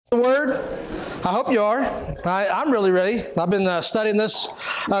The Word? I hope you are. I'm really ready. I've been studying this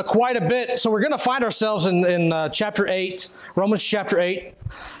quite a bit. So we're going to find ourselves in chapter 8, Romans chapter 8,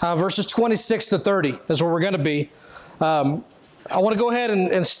 verses 26 to 30 is where we're going to be. I want to go ahead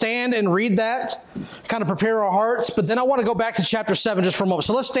and stand and read that, kind of prepare our hearts, but then I want to go back to chapter 7 just for a moment.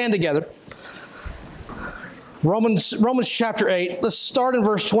 So let's stand together. Romans chapter 8, let's start in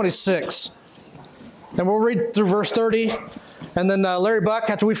verse 26. And we'll read through verse 30. And then Larry Buck,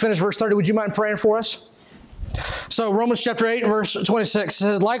 after we finish verse 30, would you mind praying for us? So Romans chapter 8, verse 26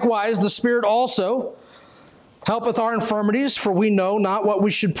 says, "Likewise, the Spirit also helpeth our infirmities, for we know not what we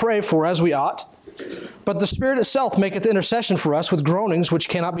should pray for as we ought. But the Spirit itself maketh intercession for us with groanings which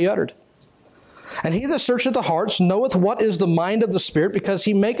cannot be uttered. And he that searcheth the hearts knoweth what is the mind of the Spirit, because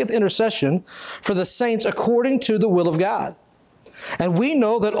he maketh intercession for the saints according to the will of God. And we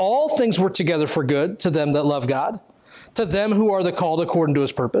know that all things work together for good to them that love God, to them who are the called according to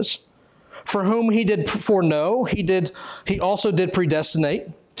his purpose. For whom he did foreknow, he also did predestinate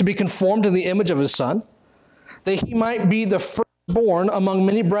to be conformed to the image of his Son, that he might be the firstborn among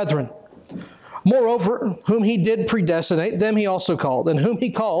many brethren. Moreover, whom he did predestinate, them he also called. And whom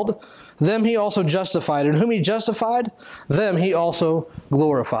he called, them he also justified. And whom he justified, them he also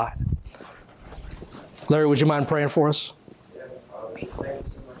glorified." Larry, would you mind praying for us? Thank you so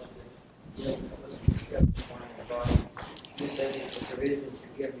much just thank you for the provision that you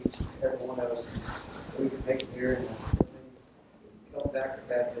give each and every one of us. We can make it here and help back or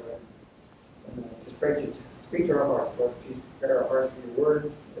back to it. And just pray that you speak to our hearts, Lord. Please prepare our hearts for your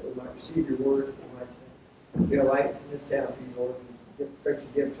word, that we might receive your word, that we might be a light in this town for you, Lord. Pray that you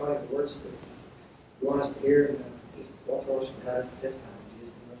give Tony the words that you want us to hear, and just watch over us and guide us at this time. In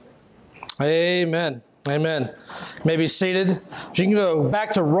Jesus' name. Amen. Amen. You may be seated. If you can go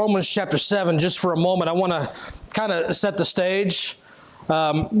back to Romans chapter 7 just for a moment, I want to kind of set the stage.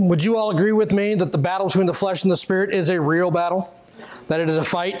 Would you all agree with me that the battle between the flesh and the spirit is a real battle? That it is a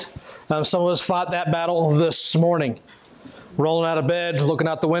fight? Some of us fought that battle this morning. Rolling out of bed, looking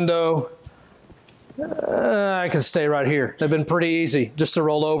out the window. I can stay right here. They've been pretty easy just to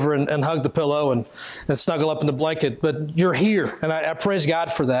roll over and hug the pillow and snuggle up in the blanket. But you're here, and I praise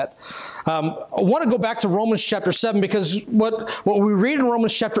God for that. I want to go back to Romans chapter 7 because what we read in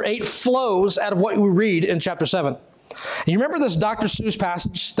Romans chapter 8 flows out of what we read in chapter 7. You remember this Dr. Seuss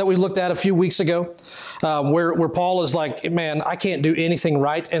passage that we looked at a few weeks ago where Paul is like, man, I can't do anything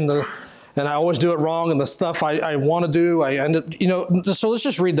right and I always do it wrong, and the stuff I want to do, I end up, so let's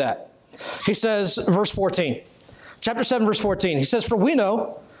just read that. He says, verse 14, chapter 7, verse 14, he says, "For we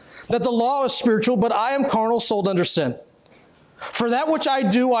know that the law is spiritual, but I am carnal, sold under sin. For that which I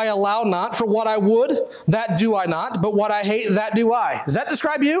do, I allow not. For what I would, that do I not. But what I hate, that do I." Does that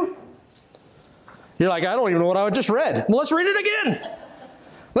describe you? You're like, I don't even know what I just read. Well, let's read it again.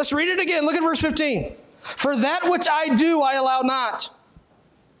 Let's read it again. Look at verse 15. "For that which I do, I allow not."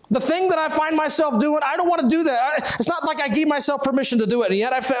 The thing that I find myself doing, I don't want to do that. It's not like I give myself permission to do it, and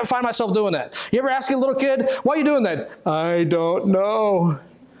yet I find myself doing that. You ever ask a little kid, "Why are you doing that?" "I don't know."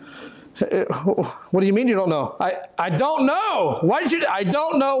 "What do you mean you don't know?" I don't know. Why did you? I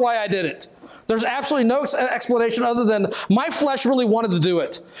don't know why I did it. There's absolutely no explanation other than my flesh really wanted to do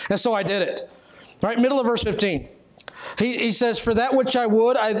it, and so I did it. Right, middle of verse 15. He says, "For that which I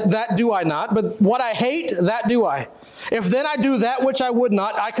would, that do I not. But what I hate, that do I. If then I do that which I would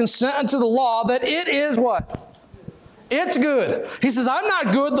not, I consent unto the law that it is" what? It's good. He says, I'm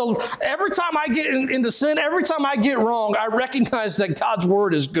not good. Every time I get into sin, every time I get wrong, I recognize that God's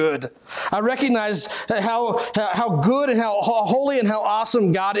word is good. I recognize how good and how holy and how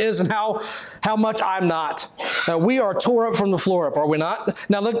awesome God is and how much I'm not. We are tore up from the floor up, are we not?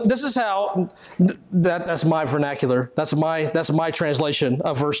 Now look, this is how, that's my vernacular. That's my translation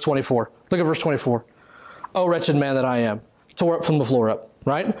of verse 24. Look at verse 24. "Oh, wretched man that I am, tore up from the floor up."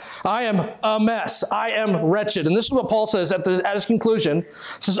 Right? "I am a mess. I am wretched." And this is what Paul says at his conclusion. He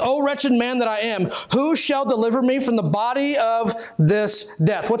says, "Oh, wretched man that I am, who shall deliver me from the body of this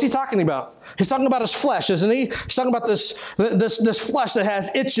death?" What's he talking about? He's talking about his flesh, isn't he? He's talking about this flesh that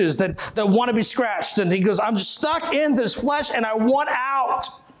has itches that want to be scratched. And he goes, I'm stuck in this flesh and I want out.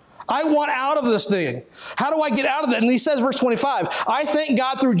 I want out of this thing. How do I get out of it? And he says, verse 25, "I thank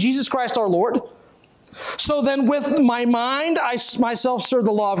God through Jesus Christ our Lord. So then with my mind, I myself serve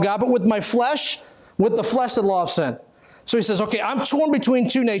the law of God, but with the flesh, the law of sin." So he says, okay, I'm torn between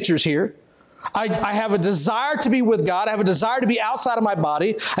two natures here. I have a desire to be with God. I have a desire to be outside of my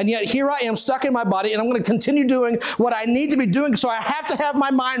body. And yet here I am stuck in my body, and I'm going to continue doing what I need to be doing. So I have to have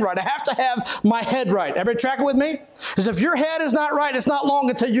my mind right. I have to have my head right. Everybody tracking with me? Because if your head is not right, it's not long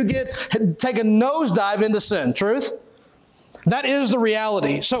until you take a nosedive into sin. Truth? That is the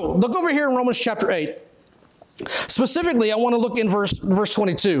reality. So look over here in Romans chapter 8. Specifically, I want to look in verse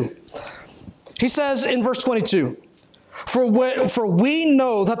 22. He says in verse 22, For we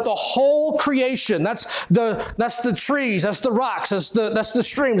know that the whole creation, that's the trees, that's the rocks, that's the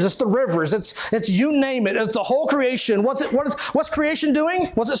streams, that's the rivers, it's you name it, it's the whole creation. What's creation doing?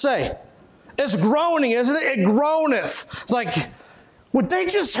 What's it say? It's groaning, isn't it? It groaneth. It's like, would they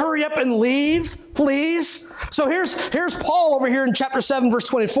just hurry up and leave, please? So here's Paul over here in chapter 7, verse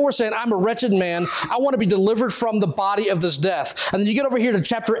 24 saying, I'm a wretched man. I want to be delivered from the body of this death. And then you get over here to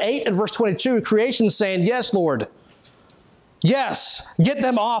chapter 8 and verse 22, creation saying, yes, Lord. Yes, get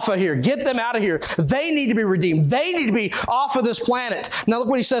them off of here. Get them out of here. They need to be redeemed. They need to be off of this planet. Now look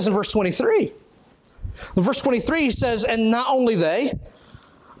what he says in verse 23. In verse 23 he says, and not only they,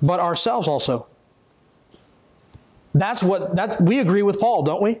 but ourselves also. We agree with Paul,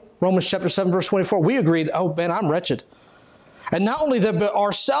 don't we? Romans chapter 7, verse 24. We agree, oh man, I'm wretched. And not only that, but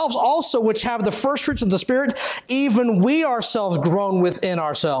ourselves also, which have the first fruits of the Spirit, even we ourselves groan within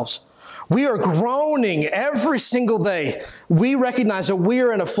ourselves. We are groaning every single day. We recognize that we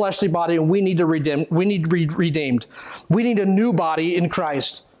are in a fleshly body and we need to be redeemed. We need a new body in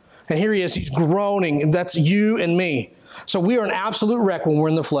Christ. And here he is, he's groaning, and that's you and me. So we are an absolute wreck when we're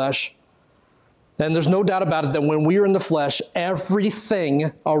in the flesh. And there's no doubt about it that when we are in the flesh,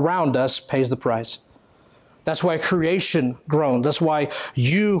 everything around us pays the price. That's why creation groaned. That's why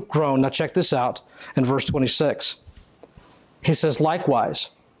you groan. Now check this out in verse 26. He says, likewise,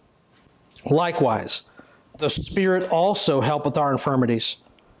 the Spirit also helpeth our infirmities.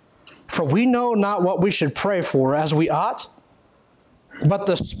 For we know not what we should pray for as we ought, but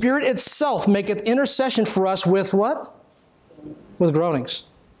the Spirit itself maketh intercession for us with what? With groanings.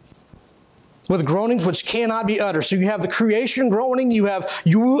 With groanings which cannot be uttered. So you have the creation groaning, you have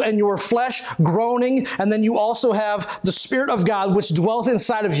you and your flesh groaning, and then you also have the Spirit of God which dwells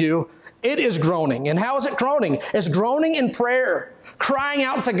inside of you. It is groaning. And how is it groaning? It's groaning in prayer, crying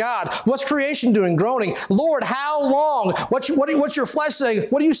out to God. What's creation doing? Groaning. Lord, how long? What's your flesh saying?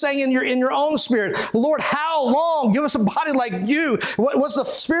 What are you saying in your own spirit? Lord, how long? Give us a body like you. What's the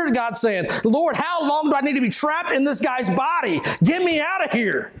Spirit of God saying? Lord, how long do I need to be trapped in this guy's body? Get me out of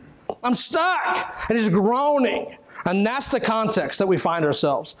here. I'm stuck. And he's groaning. And that's the context that we find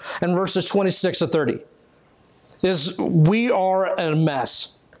ourselves in verses 26 to 30. Is we are a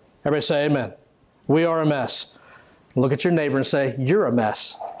mess. Everybody say amen. We are a mess. Look at your neighbor and say, you're a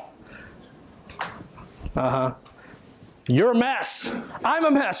mess. You're a mess. I'm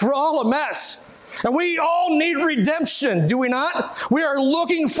a mess. We're all a mess. And we all need redemption, do we not? We are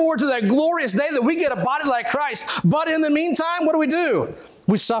looking forward to that glorious day that we get a body like Christ. But in the meantime, what do?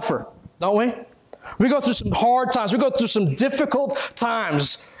 We suffer, don't we? We go through some hard times. We go through some difficult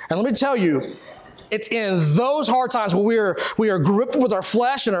times. And let me tell you, it's in those hard times where we are gripped with our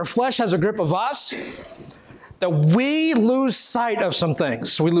flesh and our flesh has a grip of us that we lose sight of some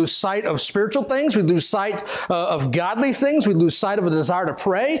things. We lose sight of spiritual things. We lose sight of godly things. We lose sight of a desire to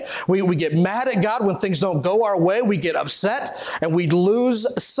pray. We get mad at God when things don't go our way. We get upset and we lose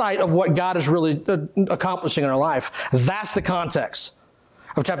sight of what God is really accomplishing in our life. That's the context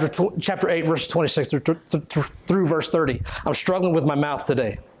of chapter 8, verses 26 through verse 30. I'm struggling with my mouth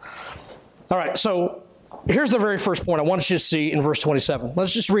today. All right, so here's the very first point I want you to see in verse 27.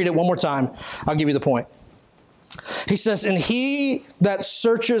 Let's just read it one more time. I'll give you the point. He says, and he that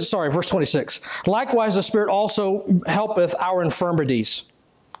searches, verse 26. Likewise, the Spirit also helpeth our infirmities.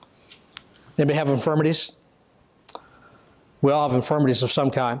 Anybody have infirmities? We all have infirmities of some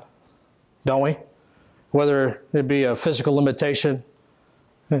kind, don't we? Whether it be a physical limitation,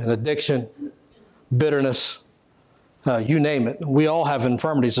 an addiction, bitterness, you name it. We all have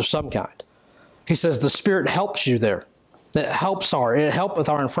infirmities of some kind. He says the Spirit helps you there. It helpeth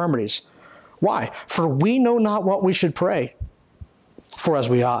our infirmities. Why? For we know not what we should pray for as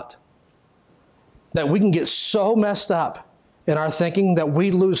we ought. That we can get so messed up in our thinking that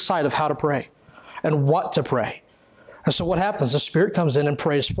we lose sight of how to pray and what to pray. And so what happens? The Spirit comes in and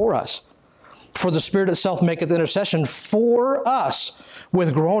prays for us. For the Spirit itself maketh intercession for us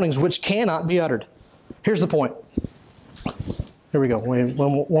with groanings which cannot be uttered. Here's the point. Here we go.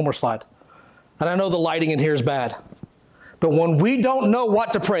 One more slide. And I know the lighting in here is bad. But when we don't know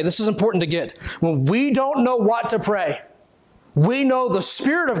what to pray, this is important to get. When we don't know what to pray, we know the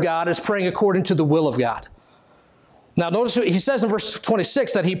Spirit of God is praying according to the will of God. Now notice he says in verse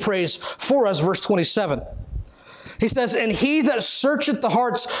 26 that he prays for us, verse 27. He says, and he that searcheth the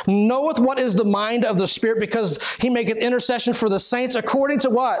hearts knoweth what is the mind of the Spirit, because he maketh intercession for the saints according to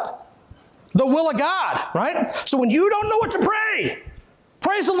what? The will of God, right? So when you don't know what to pray,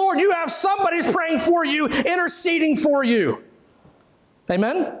 praise the Lord, you have somebody's praying for you, interceding for you.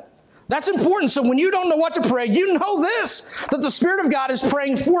 Amen? That's important. So when you don't know what to pray, you know this, that the Spirit of God is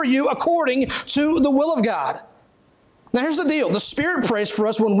praying for you according to the will of God. Now here's the deal. The Spirit prays for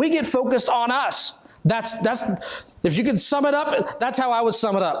us when we get focused on us. That's if you could sum it up, that's how I would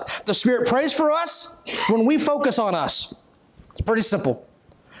sum it up. The Spirit prays for us when we focus on us. It's pretty simple.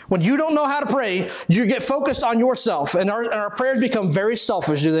 When you don't know how to pray, you get focused on yourself. And our prayers become very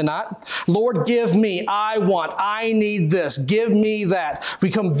selfish, do they not? Lord, give me. I want. I need this. Give me that. We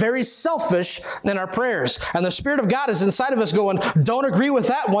become very selfish in our prayers. And the Spirit of God is inside of us going, don't agree with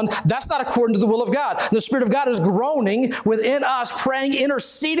that one. That's not according to the will of God. And the Spirit of God is groaning within us, praying,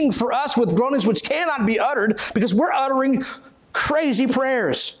 interceding for us with groanings which cannot be uttered because we're uttering crazy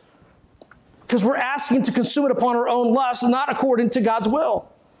prayers. Because we're asking to consume it upon our own lust, not according to God's will.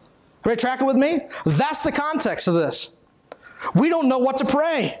 Are you tracking with me? That's the context of this. We don't know what to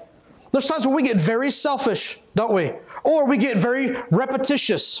pray. There's times when we get very selfish, don't we? Or we get very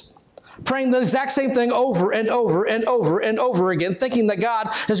repetitious, praying the exact same thing over and over and over and over again, thinking that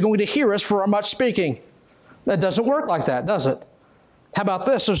God is going to hear us for our much speaking. That doesn't work like that, does it? How about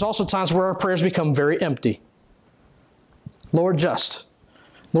this? There's also times where our prayers become very empty. Lord, just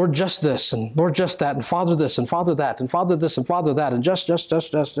this, and Lord, just that, and Father this, and Father that, and Father this, and Father that, and just, and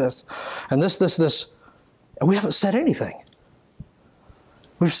this. And we haven't said anything.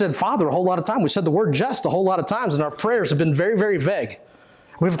 We've said Father a whole lot of time. We said the word just a whole lot of times, and our prayers have been very, very vague.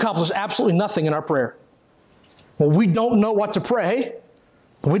 We've accomplished absolutely nothing in our prayer. Well, we don't know what to pray.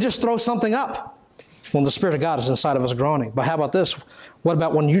 We just throw something up when the Spirit of God is inside of us groaning. But how about this? What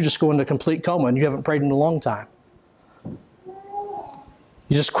about when you just go into complete coma and you haven't prayed in a long time?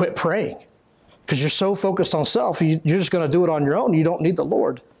 You just quit praying because you're so focused on self. You're just going to do it on your own. You don't need the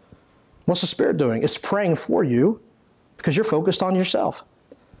Lord. What's the Spirit doing? It's praying for you because you're focused on yourself.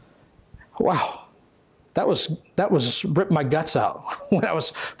 Wow. That was ripped my guts out when I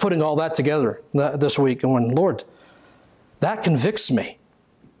was putting all that together this week. And when, Lord, that convicts me.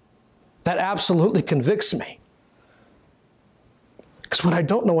 That absolutely convicts me. Because when I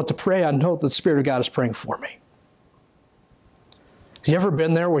don't know what to pray, I know that the Spirit of God is praying for me. Have you ever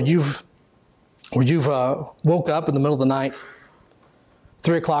been there where you've woke up in the middle of the night,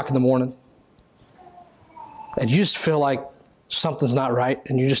 3 o'clock in the morning, and you just feel like something's not right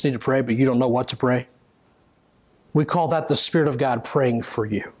and you just need to pray, but you don't know what to pray? We call that the Spirit of God praying for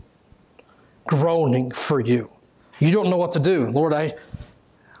you, groaning for you. You don't know what to do. Lord,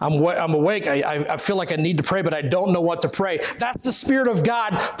 I'm awake. I feel like I need to pray, but I don't know what to pray. That's the Spirit of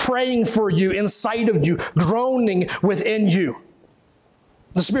God praying for you, inside of you, groaning within you.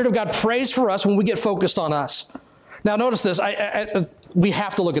 The Spirit of God prays for us when we get focused on us. Now notice this. We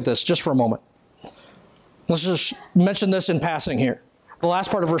have to look at this just for a moment. Let's just mention this in passing here. The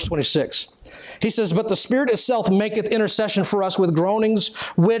last part of verse 26. He says, but the Spirit itself maketh intercession for us with groanings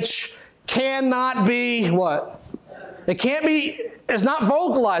which cannot be what? It can't be, it's not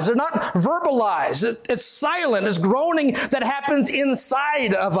vocalized. They're not verbalized. It's silent. It's groaning that happens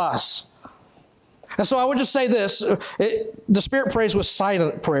inside of us. And so I would just say this, the Spirit prays with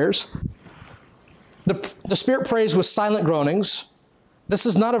silent prayers. The Spirit prays with silent groanings. This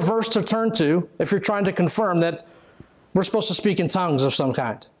is not a verse to turn to if you're trying to confirm that we're supposed to speak in tongues of some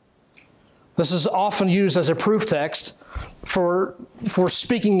kind. This is often used as a proof text for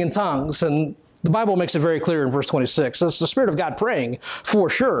speaking in tongues. And the Bible makes it very clear in verse 26. It's the Spirit of God praying for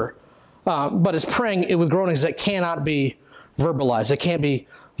sure, but it's praying with groanings that cannot be verbalized. It can't be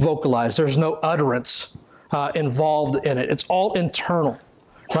vocalized. There's no utterance involved in it. It's all internal.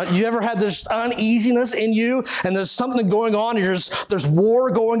 Right? You ever had this uneasiness in you and there's something going on and there's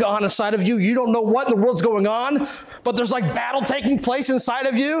war going on inside of you. You don't know what in the world's going on, but there's like battle taking place inside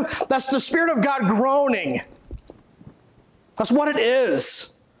of you. That's the Spirit of God groaning. That's what it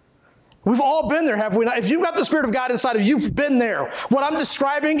is. We've all been there, have we not? If you've got the Spirit of God inside of you, you've been there. What I'm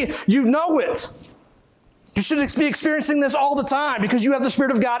describing, you know it. You should be experiencing this all the time because you have the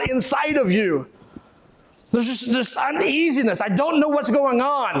Spirit of God inside of you. There's just this uneasiness. I don't know what's going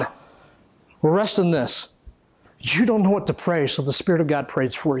on. Well, rest in this. You don't know what to pray, so the Spirit of God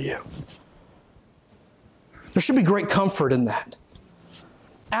prays for you. There should be great comfort in that.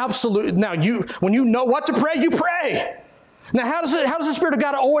 Absolutely. Now, when you know what to pray, you pray. Now, how does the Spirit of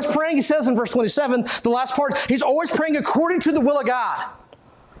God always praying? He says in verse 27, the last part, He's always praying according to the will of God.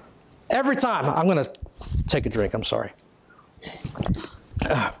 Every time. I'm going to take a drink. I'm sorry.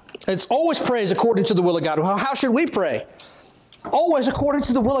 It's always prays according to the will of God. Well, how should we pray? Always according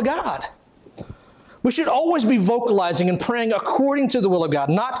to the will of God. We should always be vocalizing and praying according to the will of God.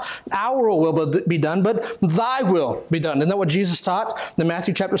 Not our will be done, but thy will be done. Isn't that what Jesus taught in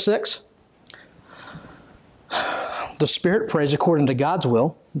Matthew chapter 6? The Spirit prays according to God's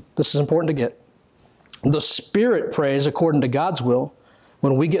will. This is important to get. The Spirit prays according to God's will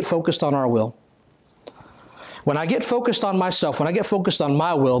when we get focused on our will. When I get focused on myself, when I get focused on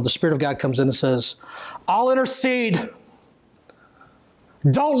my will, the Spirit of God comes in and says, I'll intercede.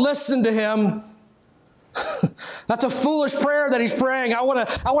 Don't listen to him. That's a foolish prayer that he's praying. I want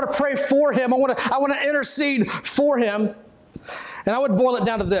to pray for him. I want to intercede for him. And I would boil it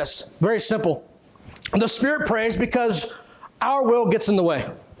down to this. Very simple. The Spirit prays because our will gets in the way.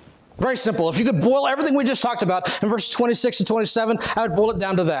 Very simple. If you could boil everything we just talked about in verses 26 and 27, I would boil it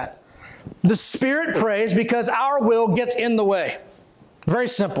down to that. The Spirit prays because our will gets in the way. Very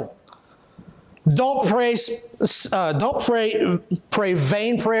simple. Don't pray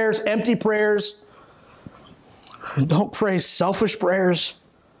vain prayers, empty prayers. Don't pray selfish prayers.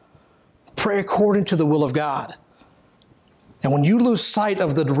 Pray according to the will of God. And when you lose sight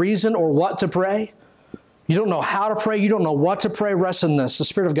of the reason or what to pray, you don't know how to pray, you don't know what to pray, rest in this. The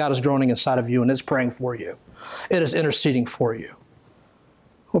Spirit of God is groaning inside of you and it's praying for you. It is interceding for you.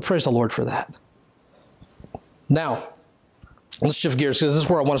 Well, praise the Lord for that. Now, let's shift gears because this is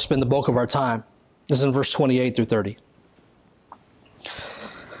where I want to spend the bulk of our time. This is in verse 28 through 30.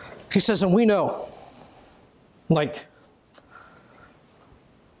 He says, and we know, like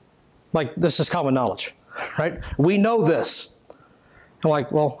this is common knowledge, right? We know this. I'm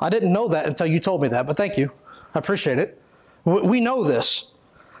like, well, I didn't know that until you told me that, but thank you. I appreciate it. We know this.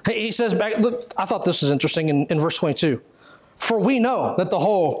 He says back, look, I thought this was interesting in verse 22. For we know that the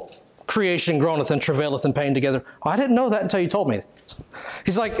whole creation groaneth and travaileth in pain together. Well, I didn't know that until you told me.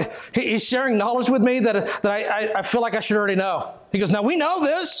 He's like, he's sharing knowledge with me that I feel like I should already know. He goes, now we know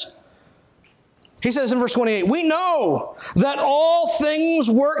this. He says in verse 28, we know that all things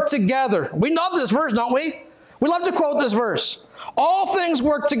work together. We love this verse, don't we? We love to quote this verse. All things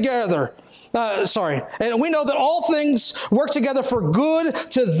work together. And we know that all things work together for good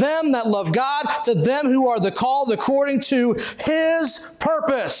to them that love God, to them who are the called according to his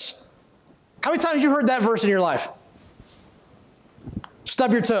purpose. How many times have you heard that verse in your life?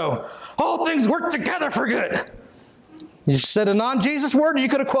 Stub your toe. All things work together for good. You said a non-Jesus word, or you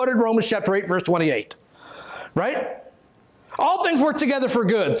could have quoted Romans chapter 8, verse 28. Right? All things work together for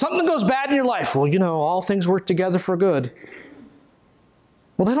good. Something goes bad in your life. Well, you know, all things work together for good.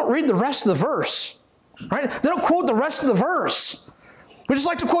 Well, they don't read the rest of the verse. Right? They don't quote the rest of the verse. We just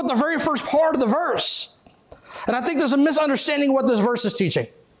like to quote the very first part of the verse. And I think there's a misunderstanding of what this verse is teaching.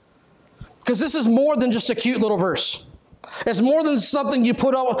 Because this is more than just a cute little verse. It's more than something you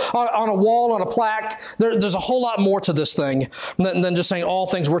put up on a wall, on a plaque. There's a whole lot more to this thing than just saying all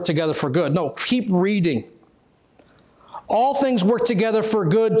things work together for good. No, keep reading. All things work together for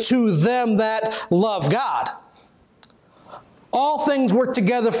good to them that love God. All things work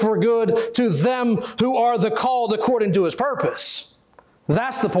together for good to them who are the called according to his purpose.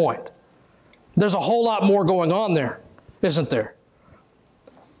 That's the point. There's a whole lot more going on there, isn't there?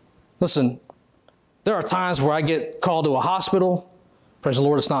 Listen, there are times where I get called to a hospital. Praise the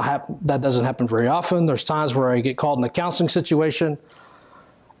Lord, that doesn't happen very often. There's times where I get called in a counseling situation.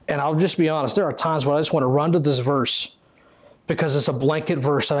 And I'll just be honest, there are times where I just want to run to this verse because it's a blanket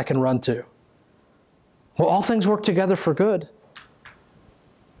verse that I can run to. Well, all things work together for good.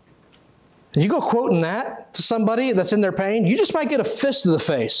 And you go quoting that to somebody that's in their pain, you just might get a fist to the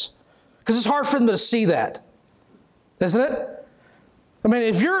face because it's hard for them to see that, isn't it? I mean,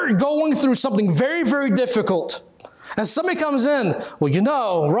 if you're going through something very, very difficult and somebody comes in, well, you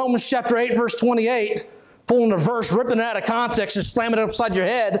know, Romans chapter 8, verse 28, pulling a verse, ripping it out of context and slamming it upside your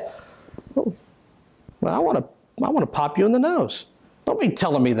head. Well, I want to pop you in the nose. Don't be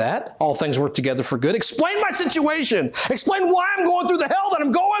telling me that. All things work together for good. Explain my situation. Explain why I'm going through the hell that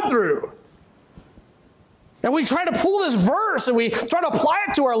I'm going through. And we try to pull this verse and we try to apply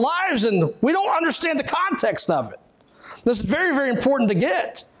it to our lives and we don't understand the context of it. This is very, very important to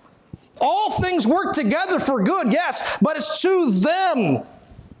get. All things work together for good, yes, but it's to them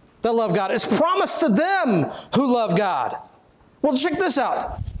that love God. It's promised to them who love God. Well, check this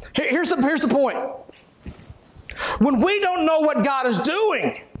out. Here's the point. When we don't know what God is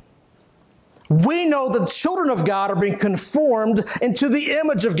doing, we know that the children of God are being conformed into the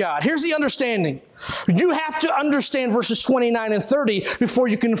image of God. Here's the understanding. You have to understand verses 29 and 30 before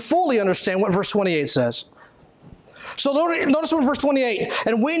you can fully understand what verse 28 says. So notice in verse 28,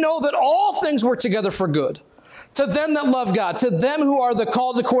 and we know that all things work together for good, to them that love God, to them who are the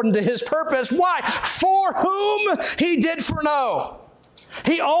called according to his purpose. Why? For whom he did foreknow.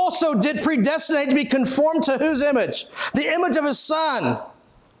 He also did predestinate to be conformed to whose image? The image of his Son,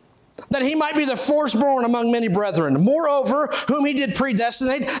 that he might be the firstborn among many brethren. Moreover, whom he did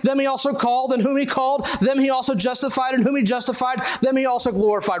predestinate, them he also called, and whom he called, them he also justified, and whom he justified, them he also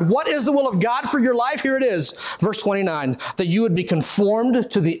glorified. What is the will of God for your life? Here it is, verse 29, that you would be conformed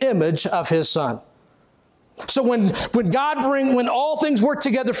to the image of his Son. So when all things work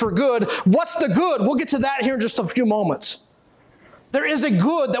together for good, what's the good? We'll get to that here in just a few moments. There is a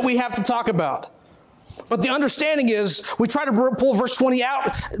good that we have to talk about. But the understanding is we try to pull verse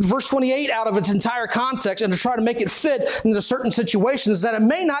 28 out of its entire context and to try to make it fit into certain situations that it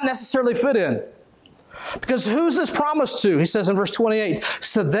may not necessarily fit in. Because who's this promised to? He says in verse 28,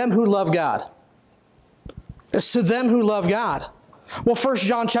 it's to them who love God. It's to them who love God. Well, 1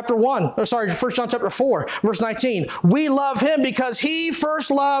 John chapter 4, verse 19. We love him because he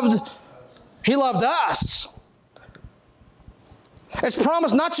first loved us. It's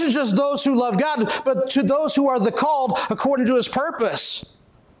promised not to just those who love God, but to those who are the called according to his purpose.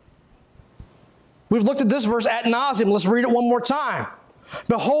 We've looked at this verse ad nauseum. Let's read it one more time.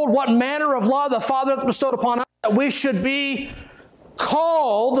 Behold, what manner of love the Father hath bestowed upon us, that we should be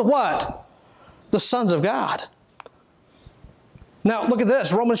called what? The sons of God. Now, look at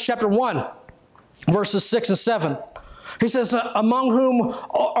this. Romans chapter 1, verses 6 and 7. He says, among whom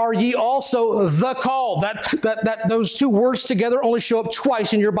are ye also the called. Those two words together only show up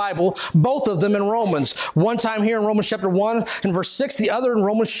twice in your Bible, both of them in Romans. One time here in Romans chapter 1 and verse 6, the other in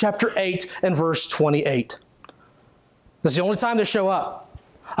Romans chapter 8 and verse 28. That's the only time they show up.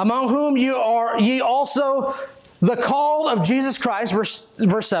 Among whom ye also the called of Jesus Christ, verse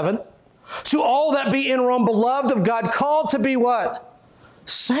 7. To all that be in Rome, beloved of God, called to be what?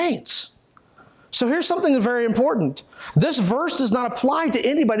 Saints. So here's something very important. This verse does not apply to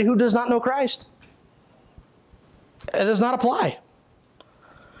anybody who does not know Christ. It does not apply.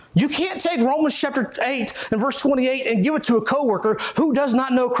 You can't take Romans chapter 8 and verse 28 and give it to a coworker who does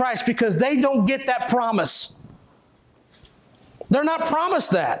not know Christ because they don't get that promise. They're not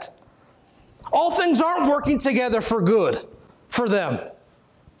promised that. All things aren't working together for good for them.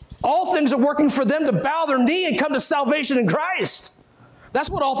 All things are working for them to bow their knee and come to salvation in Christ. That's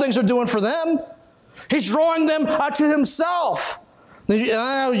what all things are doing for them. He's drawing them to himself.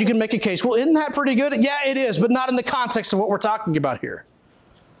 You can make a case. Well, isn't that pretty good? Yeah, it is, but not in the context of what we're talking about here.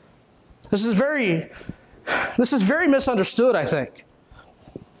 This is very misunderstood, I think.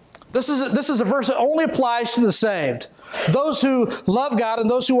 This is a verse that only applies to the saved. Those who love God and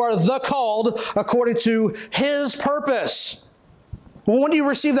those who are the called according to his purpose. Well, when do you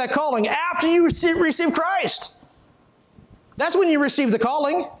receive that calling? After you receive Christ. That's when you receive the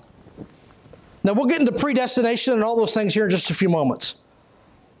calling. Now, we'll get into predestination and all those things here in just a few moments.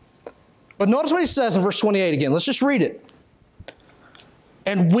 But notice what he says in verse 28 again. Let's just read it.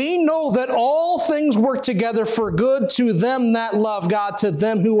 And we know that all things work together for good to them that love God, to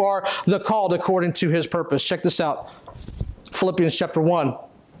them who are the called according to his purpose. Check this out. Philippians chapter 1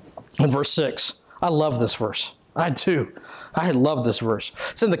 and verse 6. I love this verse. I do. I love this verse.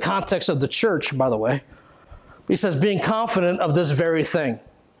 It's in the context of the church, by the way. He says, being confident of this very thing,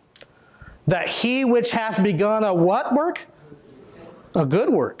 that he which hath begun a what work? A good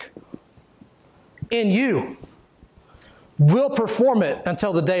work. In you will perform it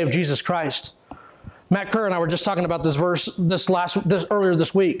until the day of Jesus Christ. Matt Kerr and I were just talking about this verse earlier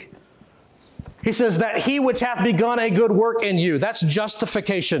this week. He says that he which hath begun a good work in you. That's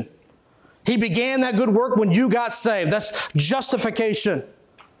justification. He began that good work when you got saved. That's justification.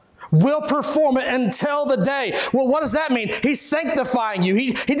 Will perform it until the day. Well, what does that mean? He's sanctifying you.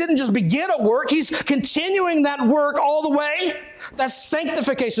 He didn't just begin a work. He's continuing that work all the way. That's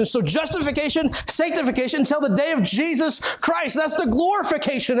sanctification. So justification, sanctification until the day of Jesus Christ. That's the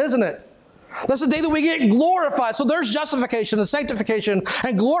glorification, isn't it? That's the day that we get glorified. So there's justification and sanctification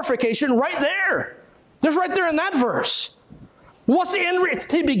and glorification right there. There's right there in that verse. What's the end?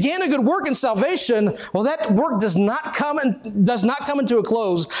 He began a good work in salvation. Well, that work does not come into a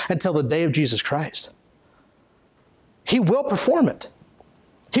close until the day of Jesus Christ. He will perform it.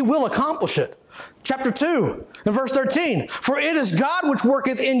 He will accomplish it. Chapter 2 and verse 13. For it is God which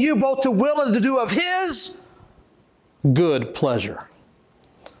worketh in you both to will and to do of his good pleasure.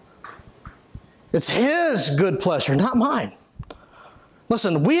 It's his good pleasure, not mine.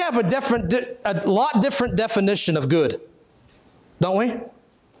 Listen, we have a lot different definition of good. Don't we?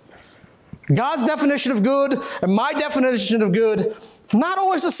 God's definition of good and my definition of good, not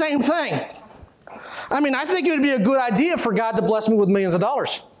always the same thing. I mean, I think it would be a good idea for God to bless me with millions of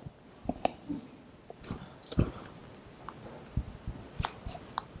dollars.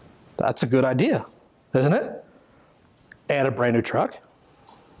 That's a good idea, isn't it? And a brand new truck.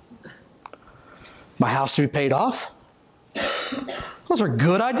 My house to be paid off. Those are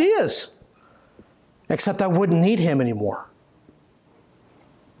good ideas. Except I wouldn't need him anymore.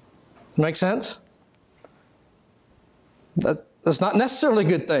 Make sense? That's not necessarily a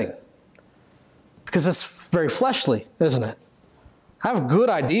good thing. Because it's very fleshly, isn't it? I have good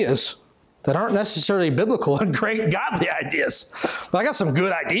ideas that aren't necessarily biblical and great godly ideas. But I got some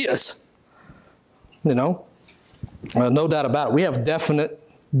good ideas. You know? No doubt about it. We have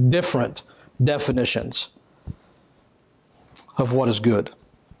different definitions of what is good.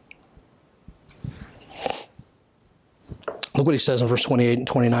 Look what he says in verse 28 and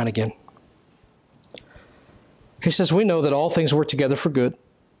 29 again. He says, we know that all things work together for good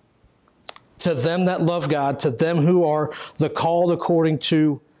to them that love God, to them who are the called according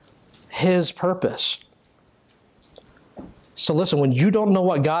to his purpose. So listen, when you don't know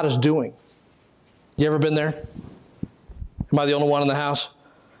what God is doing, you ever been there? Am I the only one in the house?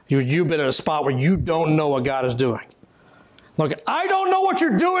 You've been at a spot where you don't know what God is doing. Look, I don't know what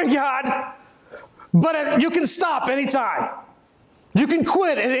you're doing, God, but you can stop anytime. You can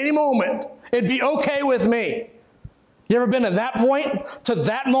quit at any moment. It'd be okay with me. You ever been to that point, to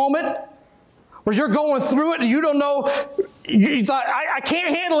that moment, where you're going through it and you don't know, you thought, I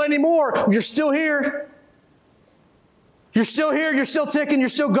can't handle it anymore. You're still here. You're still here. You're still ticking. You're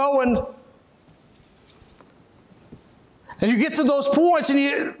still going. And you get to those points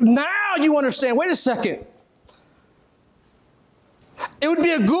and now you understand, wait a second. It would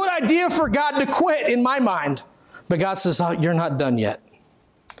be a good idea for God to quit in my mind. But God says, oh, you're not done yet.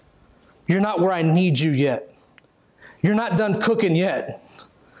 You're not where I need you yet. You're not done cooking yet.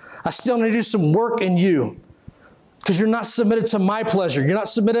 I still need to do some work in you because you're not submitted to my pleasure. You're not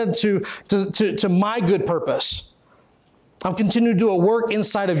submitted to my good purpose. I'm continuing to do a work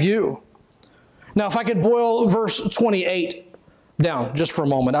inside of you. Now, if I could boil verse 28 down just for a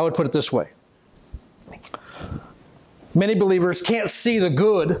moment, I would put it this way. Many believers can't see the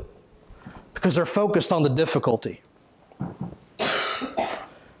good because they're focused on the difficulty.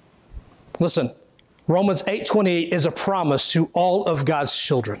 Listen, Romans 8:28 is a promise to all of God's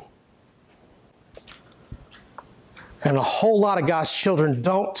children. And a whole lot of God's children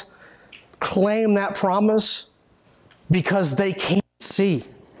don't claim that promise because they can't see. They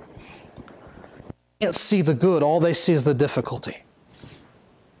can't see the good. All they see is the difficulty.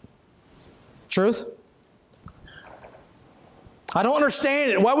 Truth? I don't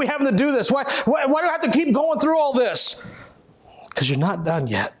understand it. Why are we having to do this? Why do I have to keep going through all this? Because you're not done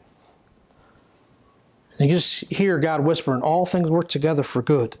yet. And you just hear God whispering, all things work together for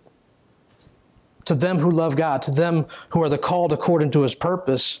good. To them who love God, to them who are the called according to his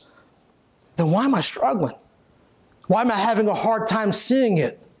purpose. Then why am I struggling? Why am I having a hard time seeing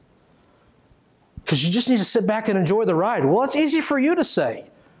it? Because you just need to sit back and enjoy the ride. Well, it's easy for you to say.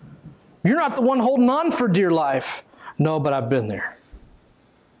 You're not the one holding on for dear life. No, but I've been there.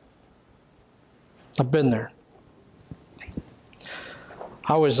 I've been there.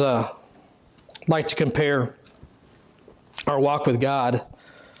 I always like to compare our walk with God,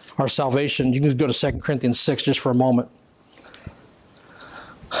 our salvation. You can go to 2 Corinthians 6 just for a moment.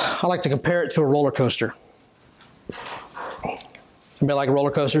 I like to compare it to a roller coaster. Anybody like roller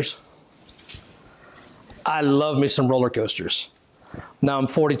coasters? I love me some roller coasters. Now I'm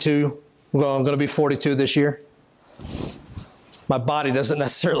 42. Well, I'm going to be 42 this year. My body doesn't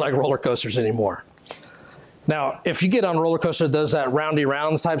necessarily like roller coasters anymore. Now, if you get on a roller coaster that does that roundy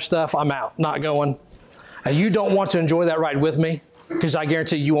rounds type stuff, I'm out, not going. And you don't want to enjoy that ride with me, because I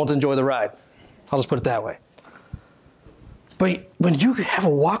guarantee you won't enjoy the ride. I'll just put it that way. But when you have a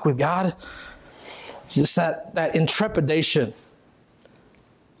walk with God, just that intrepidation,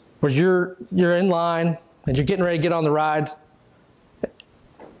 where you're in line and you're getting ready to get on the ride.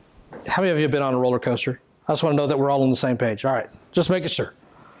 How many of you have been on a roller coaster? I just want to know that we're all on the same page. All right, just making sure.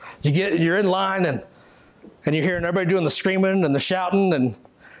 You're in line and you're hearing everybody doing the screaming and the shouting, and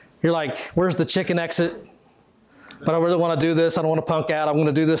you're like, where's the chicken exit? But I really want to do this. I don't want to punk out. I want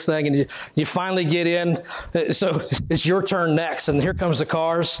to do this thing. And you finally get in. So it's your turn next. And here comes the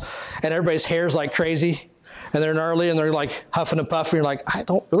cars. And everybody's hair's like crazy. And they're gnarly and they're like huffing and puffing. You're like, I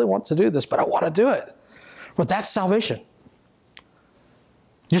don't really want to do this, but I want to do it. But that's salvation.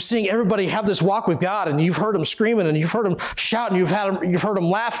 You're seeing everybody have this walk with God, and you've heard them screaming, and you've heard them shouting, you've heard them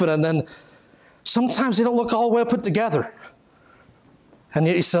laughing, and then sometimes they don't look all the way put together. And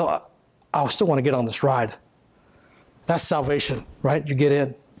yet you say, I still want to get on this ride. That's salvation, right? You get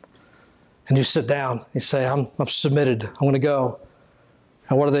in, and you sit down. You say, I'm submitted. I want to go.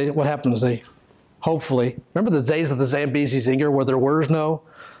 And what happens? They hopefully, remember the days of the Zambezi Zinger where there were no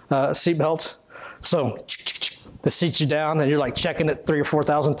seatbelts? So to sit you down, and you're like checking it 3,000 or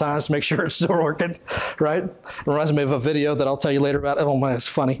 4,000 times to make sure it's still working, right? It reminds me of a video that I'll tell you later about. Oh my, it's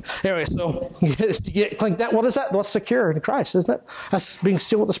funny. Anyway, so you get like that. What is that? What's secure in Christ, isn't it? That's being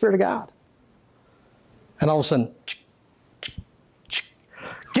sealed with the Spirit of God. And all of a sudden,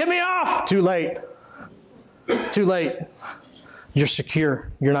 get me off! Too late. Too late. You're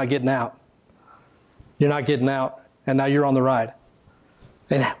secure. You're not getting out. You're not getting out. And now you're on the ride.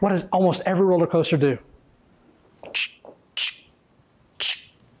 And what does almost every roller coaster do?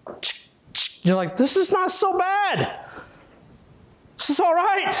 You're like, this is not so bad. This is all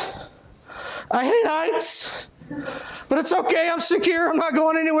right. I hate heights, but it's okay. I'm secure. I'm not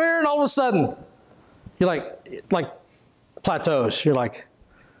going anywhere. And all of a sudden, you're like plateaus. You're like,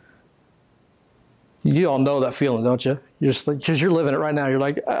 you all know that feeling, don't you? You're just like, because you're living it right now. You're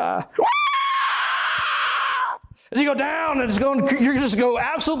like, and you go down, and you just go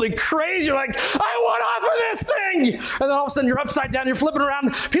absolutely crazy. You're like, I want off of this thing. And then all of a sudden, you're upside down. You're flipping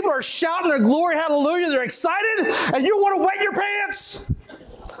around. People are shouting their glory, hallelujah. They're excited, and you want to wet your pants.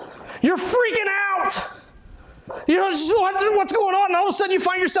 You're freaking out. You know, just what's going on? And all of a sudden, you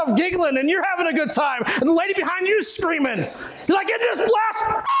find yourself giggling, and you're having a good time. And the lady behind you is screaming. You're like, it just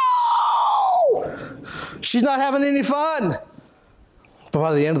blessed. Oh! She's not having any fun. But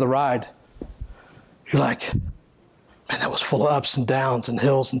by the end of the ride, you're like, man, that was full of ups and downs and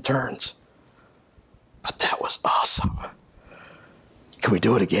hills and turns. But that was awesome. Can we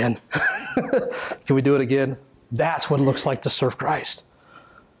do it again? Can we do it again? That's what it looks like to serve Christ.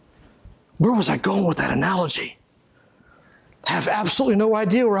 Where was I going with that analogy? I have absolutely no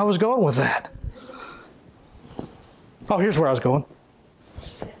idea where I was going with that. Oh, here's where I was going.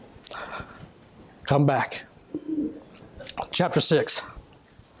 Come back. Chapter 6.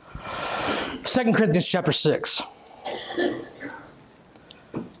 2 Corinthians chapter 6.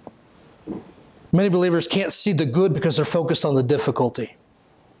 Many believers can't see the good because they're focused on the difficulty.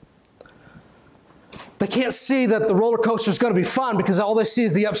 They can't see that the roller coaster is going to be fun because all they see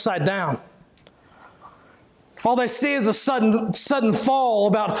is the upside down. All they see is a sudden fall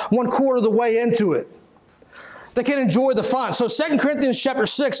about 1/4 of the way into it. They can't enjoy the fun. So 2 Corinthians chapter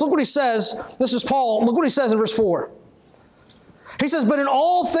 6, look what he says. This is Paul. Look what he says in verse 4. He says, but in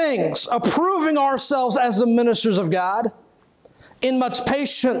all things, approving ourselves as the ministers of God, in much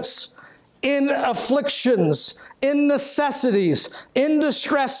patience, in afflictions, in necessities, in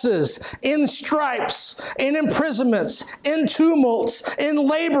distresses, in stripes, in imprisonments, in tumults, in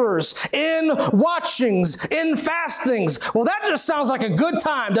labors, in watchings, in fastings. Well, that just sounds like a good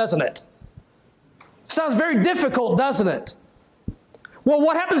time, doesn't it? Sounds very difficult, doesn't it? Well,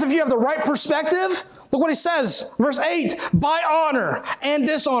 what happens if you have the right perspective? Look what he says, verse 8, by honor and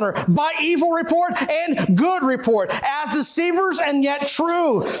dishonor, by evil report and good report, as deceivers and yet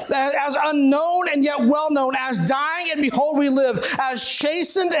true, as unknown and yet well known, as dying and behold we live, as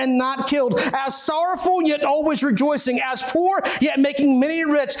chastened and not killed, as sorrowful yet always rejoicing, as poor yet making many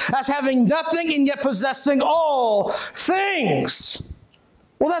rich, as having nothing and yet possessing all things.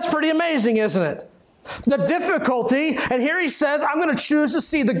 Well, that's pretty amazing, isn't it? The difficulty, and here he says, I'm going to choose to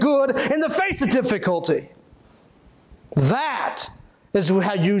see the good in the face of difficulty. That is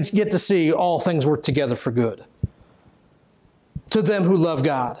how you get to see all things work together for good. To them who love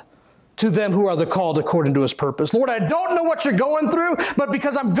God, to them who are the called according to his purpose. Lord, I don't know what you're going through, but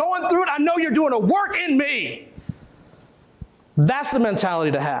because I'm going through it, I know you're doing a work in me. That's the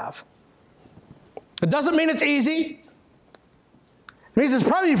mentality to have. It doesn't mean it's easy. It means it's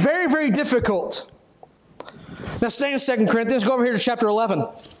probably very, very difficult. Now stay in 2 Corinthians. Go over here to chapter 11.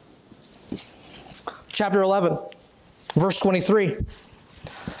 Chapter 11, verse 23.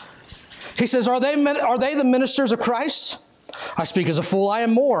 He says, Are they the ministers of Christ? I speak as a fool, I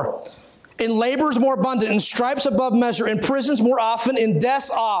am more. In labors more abundant, in stripes above measure, in prisons more often, in deaths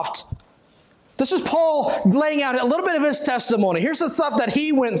oft. This is Paul laying out a little bit of his testimony. Here's the stuff that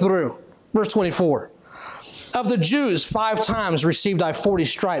he went through. Verse 24. Of the Jews, 5 times received I 40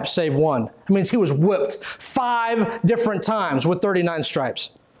 stripes, save one. That means he was whipped 5 different times with 39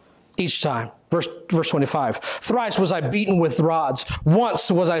 stripes each time. Verse 25. Thrice was I beaten with rods.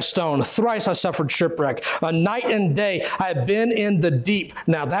 Once was I stoned. Thrice I suffered shipwreck. A night and day I have been in the deep.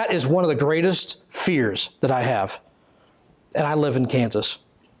 Now that is one of the greatest fears that I have. And I live in Kansas.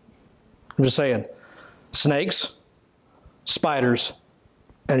 I'm just saying. Snakes, spiders,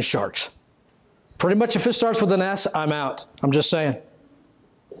 and sharks. Pretty much if it starts with an S, I'm out. I'm just saying.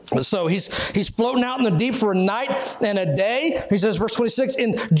 So he's floating out in the deep for a night and a day. He says, verse 26,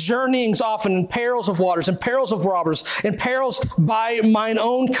 in journeyings often, in perils of waters, in perils of robbers, in perils by mine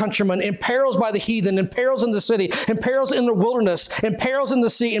own countrymen, in perils by the heathen, in perils in the city, in perils in the wilderness, in perils in the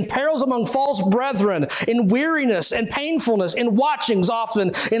sea, in perils among false brethren, in weariness and painfulness, in watchings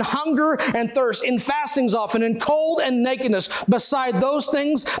often, in hunger and thirst, in fastings often, in cold and nakedness, beside those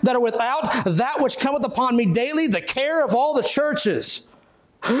things that are without, that which cometh upon me daily, the care of all the churches.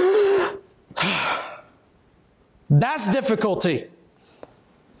 That's difficulty.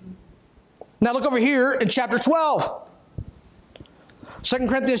 Now look over here in chapter 12. 2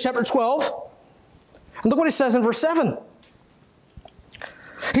 Corinthians chapter 12. And look what he says in verse 7.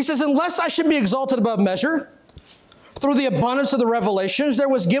 He says, unless I should be exalted above measure, through the abundance of the revelations, there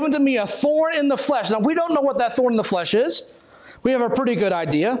was given to me a thorn in the flesh. Now we don't know what that thorn in the flesh is. We have a pretty good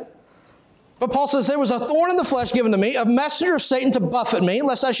idea. But Paul says, there was a thorn in the flesh given to me, a messenger of Satan to buffet me,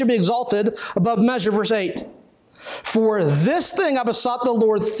 lest I should be exalted above measure. Verse 8. For this thing I besought the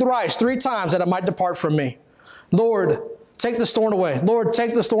Lord thrice, 3 times, that it might depart from me. Lord, take this thorn away. Lord,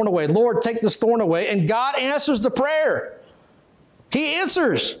 take this thorn away. Lord, take this thorn away. And God answers the prayer. He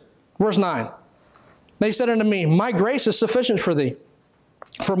answers. Verse 9. Then he said unto me, my grace is sufficient for thee,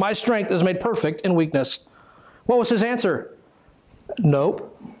 for my strength is made perfect in weakness. What was his answer? Nope.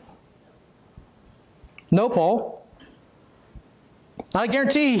 No, Paul. I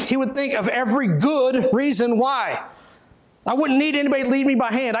guarantee he would think of every good reason why. I wouldn't need anybody to lead me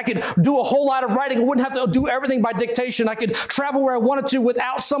by hand. I could do a whole lot of writing. I wouldn't have to do everything by dictation. I could travel where I wanted to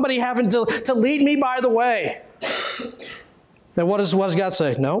without somebody having to lead me by the way. Then what does God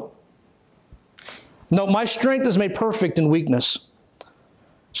say? No. No, my strength is made perfect in weakness.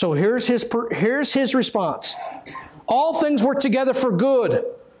 So here's his response. All things work together for good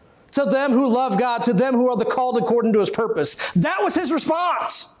to them who love God, to them who are the called according to his purpose. That was his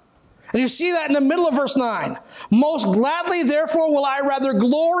response. And you see that in the middle of verse 9. Most gladly, therefore, will I rather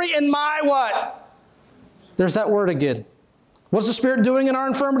glory in my what? There's that word again. What's the Spirit doing in our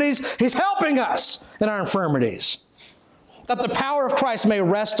infirmities? He's helping us in our infirmities. That the power of Christ may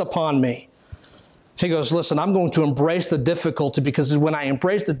rest upon me. He goes, listen, I'm going to embrace the difficulty, because when I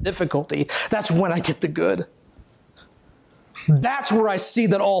embrace the difficulty, that's when I get the good. That's where I see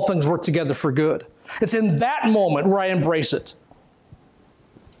that all things work together for good. It's in that moment where I embrace it.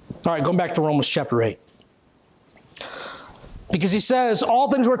 All right, going back to Romans chapter 8. Because he says, all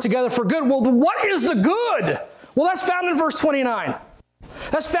things work together for good. Well, what is the good? Well, that's found in verse 29.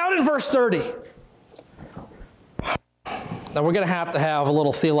 That's found in verse 30. Now, we're going to have a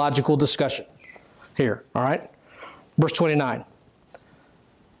little theological discussion here, all right? Verse 29.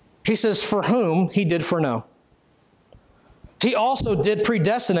 He says, for whom he did foreknow, he also did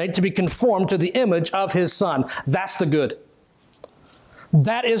predestinate to be conformed to the image of his Son. That's the good.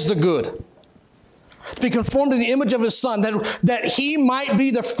 That is the good. To be conformed to the image of his Son, that he might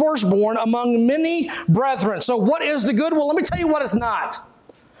be the firstborn among many brethren. So what is the good? Well, let me tell you what it's not.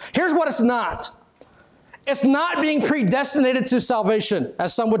 Here's what it's not. It's not being predestinated to salvation,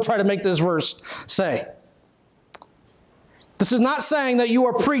 as some would try to make this verse say. This is not saying that you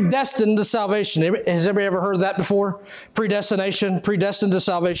are predestined to salvation. Has anybody ever heard that before? Predestination, predestined to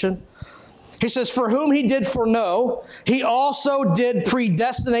salvation. He says, for whom he did foreknow, he also did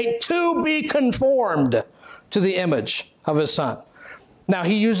predestinate to be conformed to the image of his Son. Now,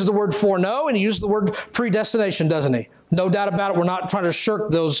 he uses the word foreknow and he uses the word predestination, doesn't he? No doubt about it. We're not trying to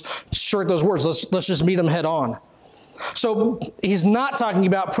shirk those words. Let's just meet them head on. So he's not talking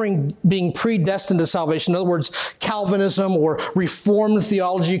about being predestined to salvation. In other words, Calvinism or Reformed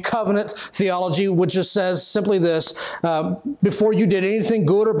theology, covenant theology, which just says simply this: before you did anything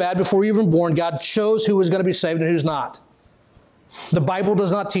good or bad, before you were even born, God chose who was going to be saved and who's not. The Bible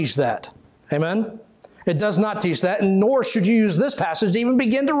does not teach that. Amen? It does not teach that, and nor should you use this passage to even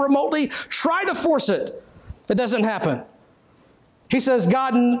begin to remotely try to force it. It doesn't happen. He says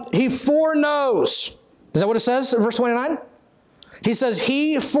he foreknows. Is that what it says in verse 29? He says,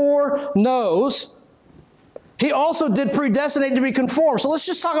 he foreknows. He also did predestinate to be conformed. So let's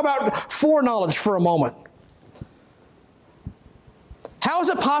just talk about foreknowledge for a moment. How is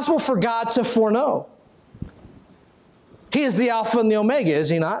it possible for God to foreknow? He is the Alpha and the Omega, is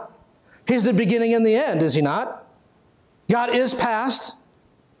he not? He's the beginning and the end, is he not? God is past,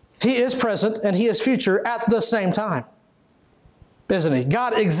 he is present, and he is future at the same time, isn't he?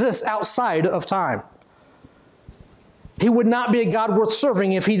 God exists outside of time. He would not be a God worth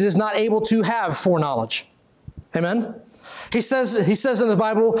serving if he is not able to have foreknowledge. Amen? He says in the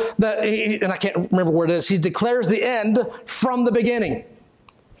Bible that, and I can't remember where it is, he declares the end from the beginning.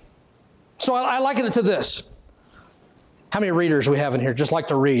 So I liken it to this. How many readers we have in here just like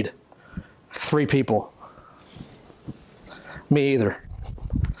to read? 3 people. Me either.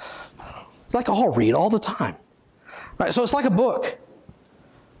 It's like I'll read all the time. Right? So it's like a book.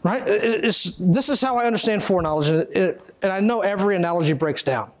 Right? This is how I understand foreknowledge, and I know every analogy breaks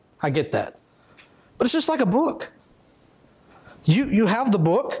down. I get that. But it's just like a book. You have the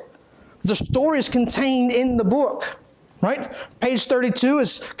book. The story is contained in the book. Right? Page 32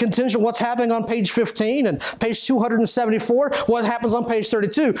 is contingent what's happening on page 15, and page 274, what happens on page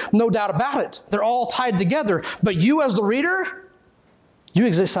 32. No doubt about it. They're all tied together. But you as the reader, you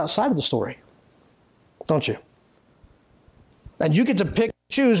exist outside of the story. Don't you? And you get to pick and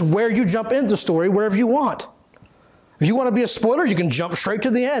choose where you jump into the story wherever you want. If you want to be a spoiler, you can jump straight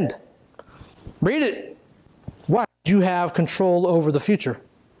to the end. Read it. Why? You have control over the future.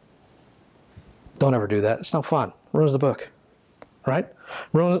 Don't ever do that. It's no fun. Ruins the book. Right?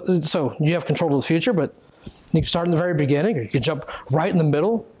 So you have control of the future, but you can start in the very beginning, or you can jump right in the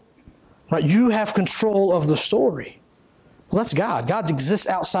middle. Right? You have control of the story. Well, that's God. God exists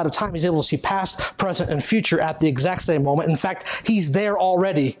outside of time. He's able to see past, present, and future at the exact same moment. In fact, He's there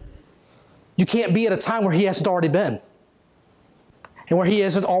already. You can't be at a time where He hasn't already been. And where He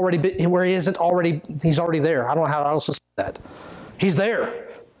isn't already He's already there. I don't know how else to say that. He's there.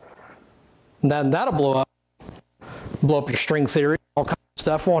 And then that'll blow up your string theory, all kinds of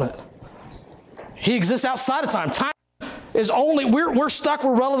stuff, won't it? He exists outside of time. Time is only, we're stuck,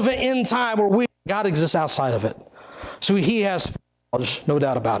 we're relevant in time, where God exists outside of it. So He has knowledge, no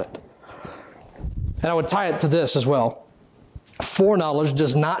doubt about it. And I would tie it to this as well. Foreknowledge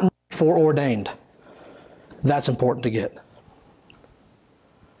does not mean foreordained. That's important to get.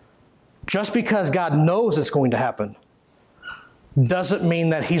 Just because God knows it's going to happen doesn't mean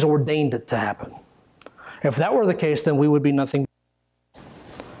that He's ordained it to happen. If that were the case, then we would be nothing.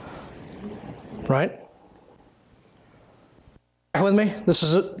 Right? With me?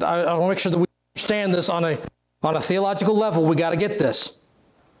 I want to make sure that we understand this on a theological level. We got to get this.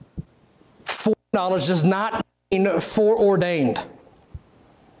 Foreknowledge does not mean foreordained.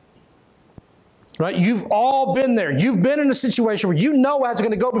 Right? You've all been there. You've been in a situation where you know how it's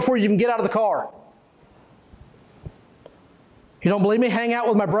going to go before you even get out of the car. You don't believe me? Hang out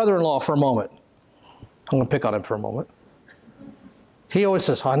with my brother-in-law for a moment. I'm going to pick on him for a moment. He always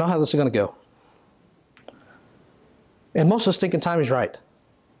says, I know how this is going to go. And most of the stinking time, he's right.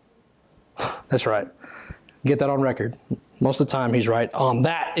 That's right. Get that on record. Most of the time, he's right on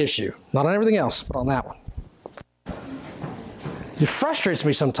that issue. Not on everything else, but on that one. It frustrates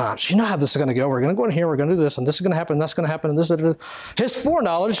me sometimes. You know how this is going to go. We're going to go in here, we're going to do this, and this is going to happen, and that's going to happen, and this. His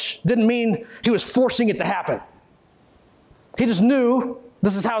foreknowledge didn't mean he was forcing it to happen. He just knew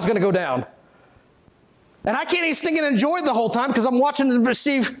this is how it's going to go down. And I can't even stinking enjoy it the whole time because I'm watching and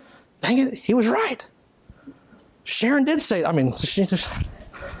receive, dang it, he was right. Sharon did say, she just...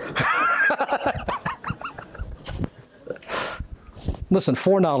 Listen,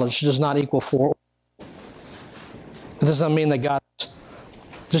 foreknowledge does not equal fore. It doesn't mean that God,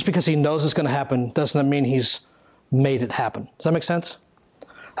 just because He knows it's going to happen, doesn't mean He's made it happen. Does that make sense?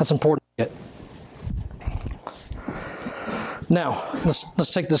 That's important to get. Now, let's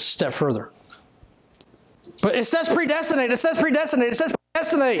take this a step further. But it says predestinate. It says predestinate. It says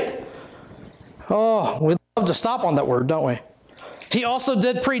predestinate. Oh, we love to stop on that word, don't we? He also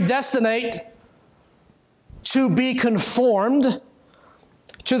did predestinate to be conformed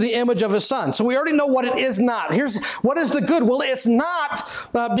to the image of His Son. So we already know what it is not. Here's what is the good. Well, it's not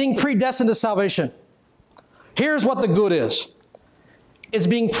being predestined to salvation. Here's what the good is. It's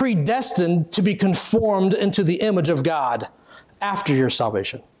being predestined to be conformed into the image of God after your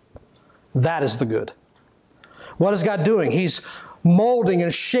salvation. That is the good. What is God doing? He's molding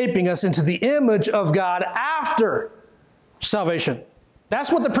and shaping us into the image of God after salvation.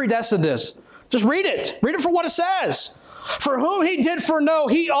 That's what the predestined is. Just read it. Read it for what it says. For whom He did foreknow,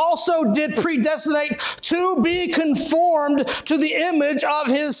 He also did predestinate to be conformed to the image of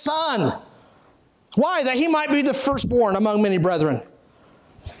His Son. Why? That He might be the firstborn among many brethren.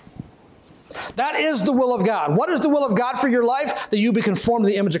 That is the will of God. What is the will of God for your life? That you be conformed to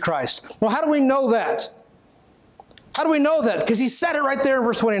the image of Christ. Well, how do we know that? How do we know that? Because He said it right there in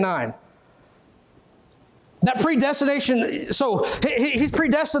verse 29. That predestination, so He's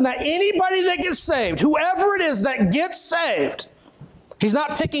predestined that anybody that gets saved, whoever it is that gets saved, He's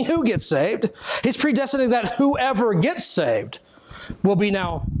not picking who gets saved. He's predestining that whoever gets saved will be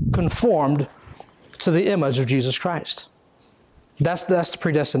now conformed to the image of Jesus Christ. That's the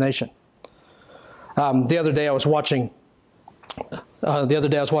predestination. The other day I was watching I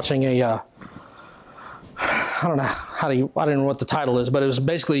don't know I don't know what the title is, but it was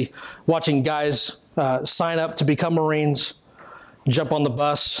basically watching guys sign up to become Marines, jump on the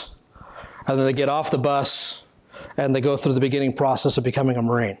bus, and then they get off the bus, and they go through the beginning process of becoming a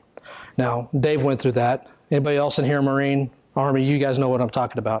Marine. Now, Dave went through that. Anybody else in here a Marine, Army? You guys know what I'm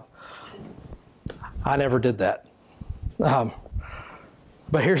talking about. I never did that.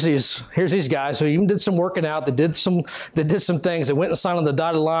 But here's these guys who even did some working out. They did some things. They went and signed on the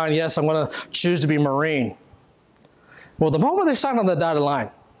dotted line. Yes, I'm going to choose to be Marine. Well, the moment they signed on the dotted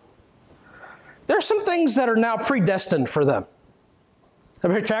line, there's some things that are now predestined for them.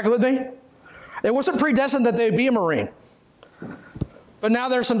 Everybody tracking with me? It wasn't predestined that they'd be a Marine. But now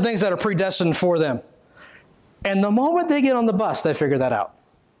there's some things that are predestined for them. And the moment they get on the bus, they figure that out.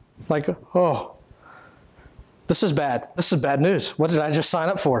 Like, oh, this is bad. This is bad news. What did I just sign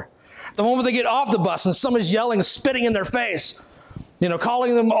up for? The moment they get off the bus and somebody's yelling, spitting in their face,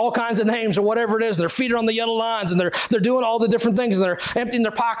 calling them all kinds of names or whatever it is, their feet are on the yellow lines and they're doing all the different things and they're emptying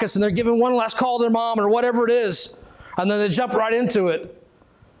their pockets and they're giving one last call to their mom or whatever it is. And then they jump right into it.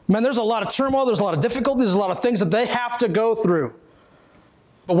 Man, there's a lot of turmoil. There's a lot of difficulties. There's a lot of things that they have to go through.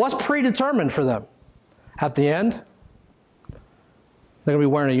 But what's predetermined for them? At the end, they're going to be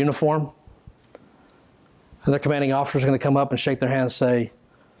wearing a uniform. And their commanding officer is going to come up and shake their hand and say,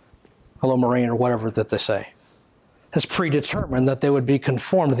 hello, Marine, or whatever that they say. It's predetermined that they would be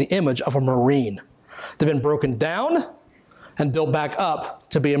conformed to the image of a Marine. They've been broken down and built back up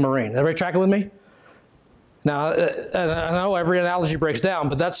to be a Marine. Everybody tracking with me? Now, I know every analogy breaks down,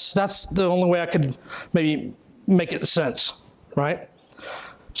 but that's the only way I could maybe make it sense, right?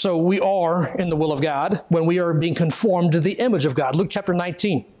 So we are in the will of God when we are being conformed to the image of God. Luke chapter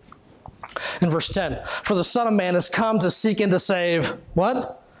 19 and verse 10. For the Son of Man has come to seek and to save,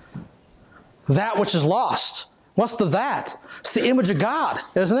 what? That which is lost. What's the that? It's the image of God,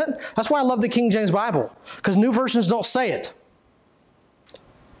 isn't it? That's why I love the King James Bible, because new versions don't say it.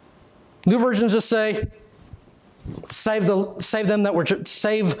 New versions just say, save the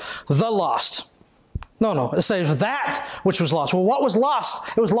lost. No, it says that which was lost. Well, what was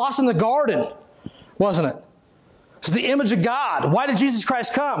lost? It was lost in the garden, wasn't it? It's the image of God. Why did Jesus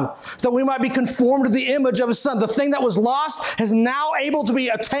Christ come? So that we might be conformed to the image of His Son. The thing that was lost is now able to be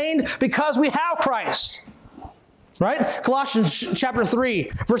attained because we have Christ. Right? Colossians chapter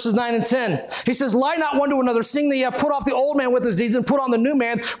 3, verses 9 and 10. He says, lie not one to another, seeing that ye have put off the old man with his deeds and put on the new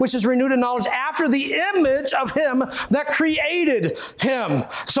man, which is renewed in knowledge after the image of Him that created him.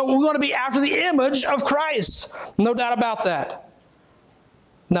 So we want to be after the image of Christ. No doubt about that.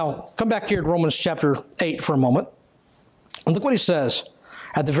 Now, come back here to Romans chapter 8 for a moment. And look what he says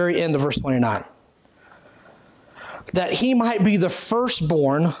at the very end of verse 29. That he might be the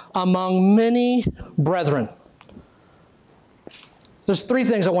firstborn among many brethren. There's three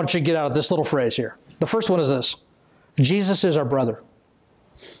things I want you to get out of this little phrase here. The first one is this. Jesus is our brother.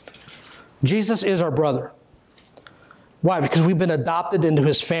 Jesus is our brother. Why? Because we've been adopted into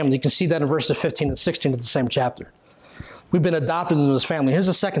His family. You can see that in verses 15 and 16 of the same chapter. We've been adopted into His family. Here's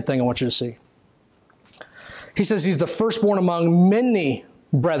the second thing I want you to see. He says He's the firstborn among many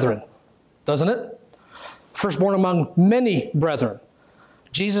brethren. Doesn't it? Firstborn among many brethren.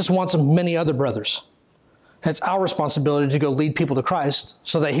 Jesus wants many other brothers. It's our responsibility to go lead people to Christ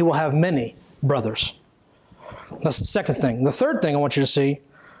so that He will have many brothers. That's the second thing. The third thing I want you to see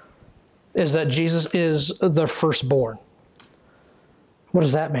is that Jesus is the firstborn. What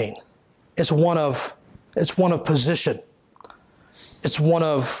does that mean? It's one of position. It's one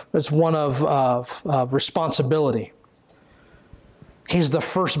of responsibility. He's the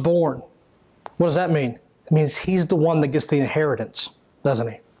firstborn. What does that mean? It means He's the one that gets the inheritance,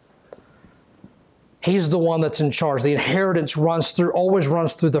 doesn't He? He's the one that's in charge. The inheritance always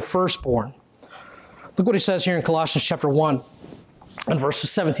runs through the firstborn. Look what he says here in Colossians chapter 1 and verses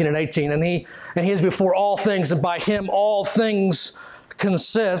 17 and 18. And he is before all things, and by Him all things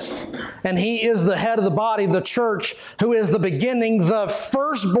consist. And He is the head of the body, the church, who is the beginning, the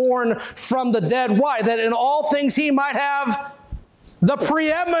firstborn from the dead. Why? That in all things He might have the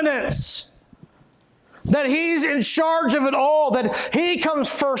preeminence. That He's in charge of it all, that He comes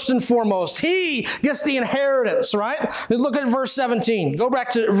first and foremost. He gets the inheritance, right? Look at verse 17. Go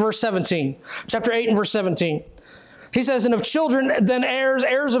back to verse 17. Chapter 8 and verse 17. He says, and of children, then heirs,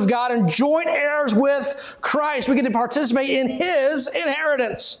 heirs of God, and joint heirs with Christ. We get to participate in His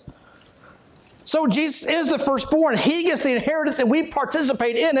inheritance. So Jesus is the firstborn. He gets the inheritance, and we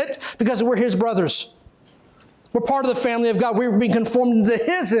participate in it because we're His brothers. We're part of the family of God. We're being conformed into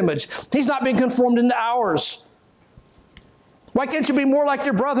His image. He's not being conformed into ours. Why can't you be more like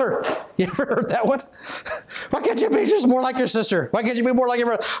your brother? You ever heard that one? Why can't you be just more like your sister? Why can't you be more like your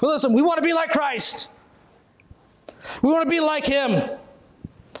brother? Well, listen, we want to be like Christ. We want to be like Him.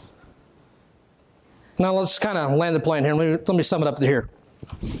 Now let's kind of land the plane here. Let me sum it up to here.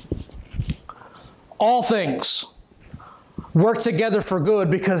 All things work together for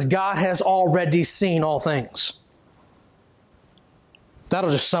good because God has already seen all things. That'll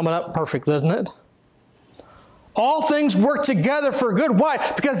just sum it up perfect, doesn't it? All things work together for good. Why?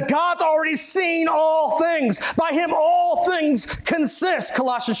 Because God's already seen all things. By Him, all things consist.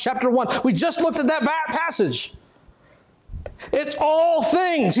 Colossians chapter 1. We just looked at that passage. It's all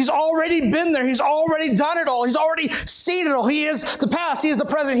things. He's already been there. He's already done it all. He's already seen it all. He is the past. He is the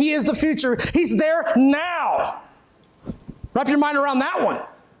present. He is the future. He's there now. Wrap your mind around that one.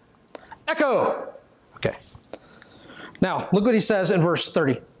 Echo. Okay. Now, look what he says in verse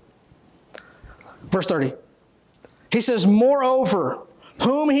 30. Verse 30. He says, moreover,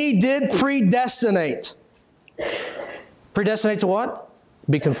 whom he did predestinate. Predestinate to what?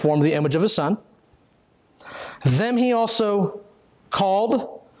 Be conformed to the image of his Son. Them he also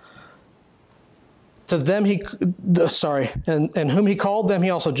called. To them he, and whom he called, them he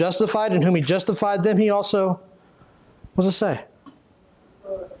also justified. And whom he justified, them he also, what does it say?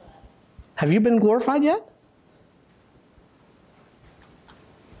 Glorified. Have you been glorified yet?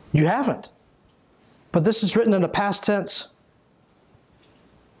 You haven't. But this is written in the past tense.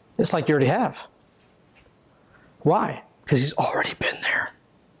 It's like you already have. Why? Because He's already been there.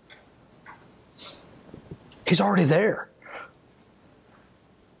 He's already there.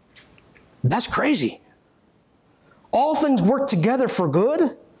 That's crazy. All things work together for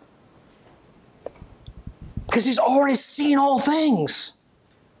good because He's already seen all things.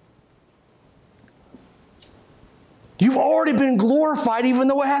 You've already been glorified even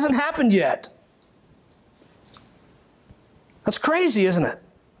though it hasn't happened yet. That's crazy, isn't it?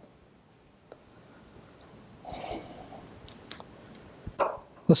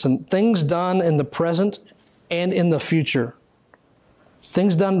 Listen, things done in the present and in the future.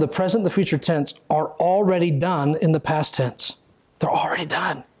 Things done in the present, the future tense are already done in the past tense. They're already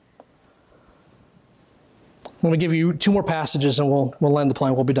done. I'm going to give you two more passages and we'll land the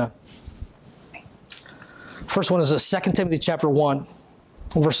plane. We'll be done. First one is 2 Timothy chapter 1,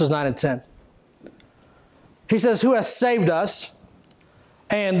 verses 9 and 10. He says, who has saved us,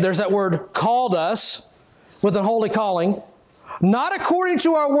 and there's that word, called us, with an holy calling, not according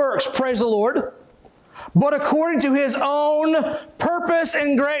to our works, praise the Lord, but according to His own purpose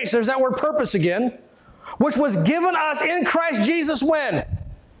and grace. There's that word purpose again, which was given us in Christ Jesus when?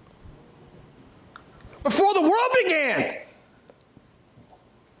 Before the world began.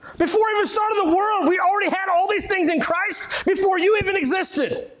 Before we even started the world, we already had all these things in Christ before you even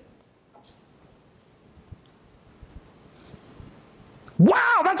existed.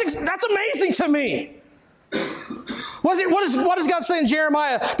 Wow, that's amazing to me. What does God say in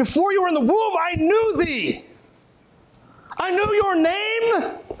Jeremiah? Before you were in the womb, I knew thee. I knew your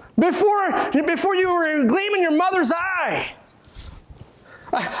name before you were a gleam in your mother's eye.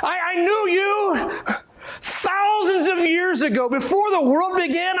 I knew you thousands of years ago, before the world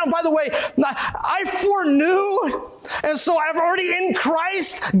began. And by the way, I foreknew, and so I've already in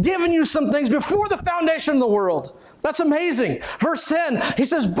Christ given you some things before the foundation of the world. That's amazing. Verse 10, he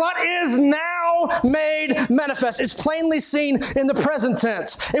says, but is now made manifest. It's plainly seen in the present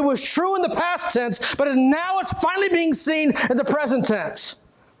tense. It was true in the past tense, but now it's finally being seen in the present tense.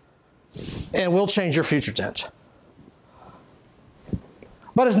 And will change your future tense.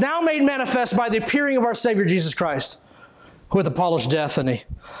 But is now made manifest by the appearing of our Savior Jesus Christ, who had the polished death. And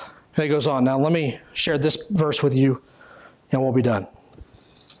he goes on. Now let me share this verse with you, and we'll be done.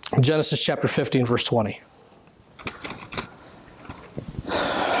 Genesis chapter 15, verse 20.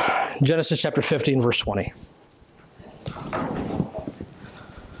 Genesis chapter 15, verse 20.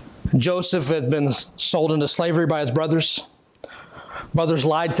 Joseph had been sold into slavery by his brothers. Brothers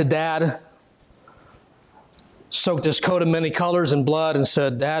lied to Dad, soaked his coat of many colors in blood and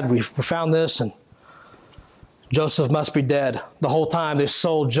said, Dad, we found this, and Joseph must be dead. The whole time they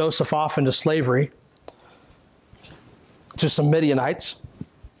sold Joseph off into slavery to some Midianites.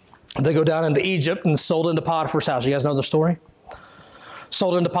 They go down into Egypt and sold into Potiphar's house. You guys know the story?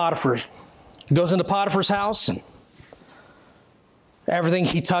 Sold into Potiphar. He goes into Potiphar's house, and everything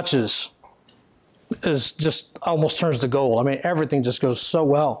he touches is just almost turns to gold. I mean, everything just goes so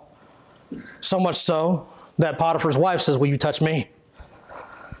well. So much so that Potiphar's wife says, will you touch me?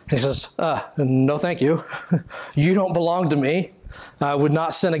 He says, no, thank you. You don't belong to me. I would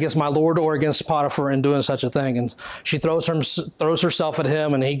not sin against my Lord or against Potiphar in doing such a thing. And she throws herself at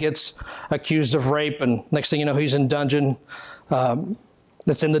him, and he gets accused of rape. And next thing you know, he's in dungeon.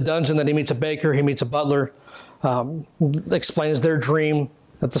 It's in the dungeon that he meets a baker, he meets a butler, explains their dream.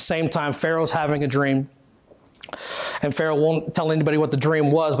 At the same time, Pharaoh's having a dream. And Pharaoh won't tell anybody what the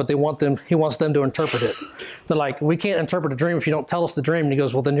dream was, but he wants them to interpret it. They're like, we can't interpret a dream if you don't tell us the dream. And he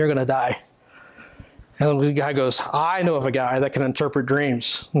goes, well, then you're going to die. And the guy goes, I know of a guy that can interpret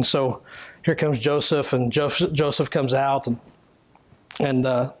dreams. And so here comes Joseph, and Joseph comes out and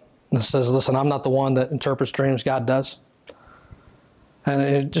says, listen, I'm not the one that interprets dreams. God does. And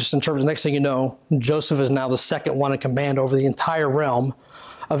it just interprets. The next thing you know, Joseph is now the second one in command over the entire realm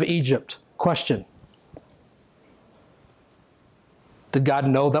of Egypt. Question. Did God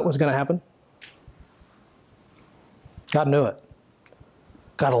know that was going to happen? God knew it.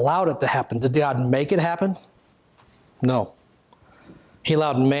 God allowed it to happen. Did God make it happen? No. He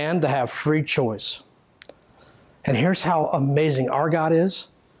allowed man to have free choice. And here's how amazing our God is,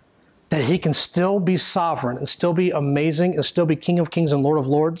 that he can still be sovereign and still be amazing and still be King of Kings and Lord of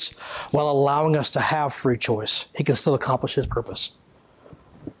Lords while allowing us to have free choice. He can still accomplish his purpose.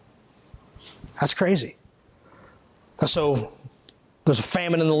 That's crazy. And so there's a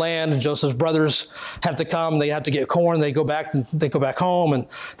famine in the land, and Joseph's brothers have to come. They have to get corn. They go back home, and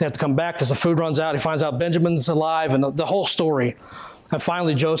they have to come back because the food runs out. He finds out Benjamin's alive, and the whole story. And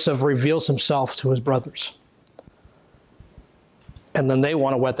finally, Joseph reveals himself to his brothers. And then they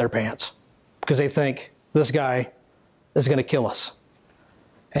want to wet their pants because they think this guy is going to kill us.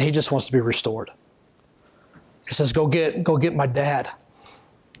 And he just wants to be restored. He says, go get my dad.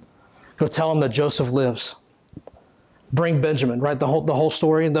 Go tell him that Joseph lives. Bring Benjamin, right? The whole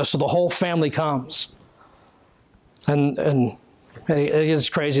story. And so the whole family comes. And it's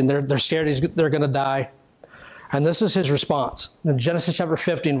crazy. And they're scared they're going to die. And this is his response. In Genesis chapter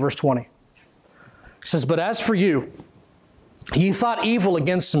 15, verse 20. He says, but as for you, you thought evil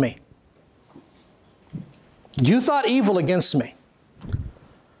against me. You thought evil against me.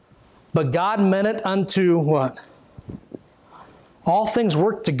 But God meant it unto what? All things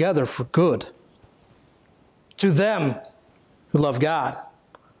work together for good. To them who love God.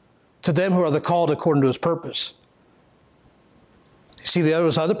 To them who are the called according to his purpose. You see, there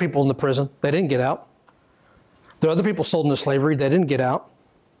was other people in the prison. They didn't get out. There were other people sold into slavery. They didn't get out.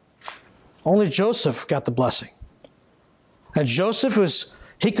 Only Joseph got the blessing. And Joseph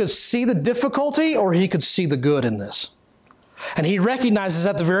he could see the difficulty or he could see the good in this. And he recognizes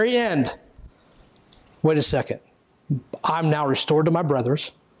at the very end, wait a second, I'm now restored to my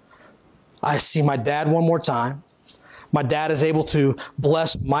brothers. I see my dad one more time. My dad is able to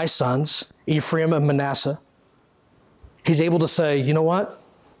bless my sons, Ephraim and Manasseh. He's able to say, you know what?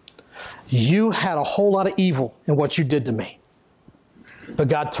 You had a whole lot of evil in what you did to me. But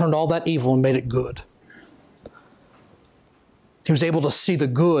God turned all that evil and made it good. He was able to see the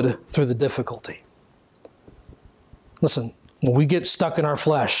good through the difficulty. Listen, when we get stuck in our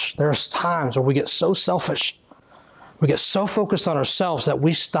flesh, there's times where we get so selfish. We get so focused on ourselves that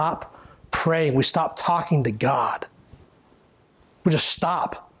we stop praying. We stop talking to God. We just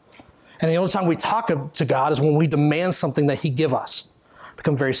stop. And the only time we talk to God is when we demand something that he give us.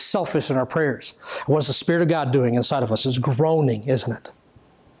 Become very selfish in our prayers. And what is the Spirit of God doing inside of us? It's groaning, isn't it?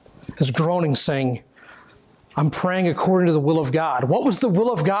 It's groaning, saying, I'm praying according to the will of God. What was the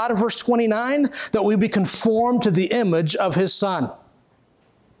will of God in verse 29? That we be conformed to the image of his Son.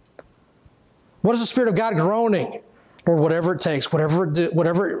 What is the Spirit of God groaning? Or whatever it takes,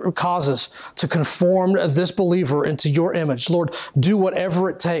 whatever it causes to conform this believer into your image. Lord, do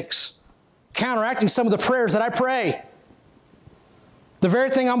whatever it takes. Counteracting some of the prayers that I pray. The very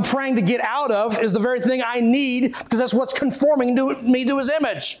thing I'm praying to get out of is the very thing I need because that's what's conforming me to his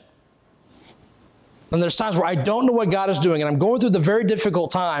image. And there's times where I don't know what God is doing and I'm going through the very difficult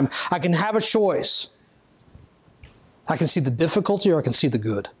time. I can have a choice. I can see the difficulty or I can see the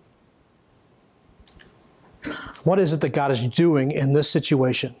good. What is it that God is doing in this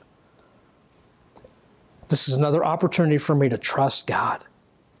situation? This is another opportunity for me to trust God.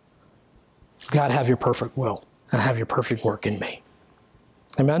 God, have your perfect will and have your perfect work in me.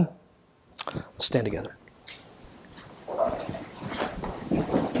 Amen? Let's stand together.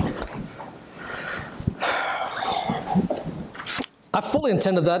 I fully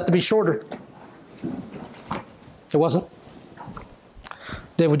intended that to be shorter. It wasn't.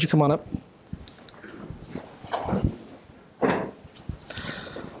 Dave, would you come on up?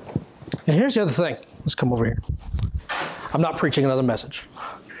 And here's the other thing. Let's come over here. I'm not preaching another message.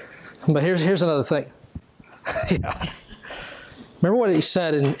 But here's another thing. Yeah. Remember what he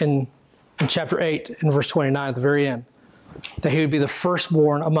said in chapter 8, in verse 29 at the very end, that he would be the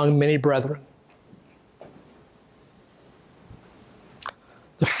firstborn among many brethren.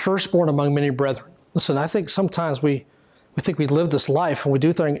 The firstborn among many brethren. Listen, I think sometimes we think we live this life and we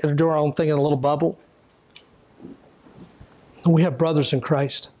do our own thing in a little bubble. We have brothers in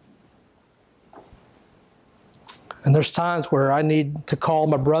Christ. And there's times where I need to call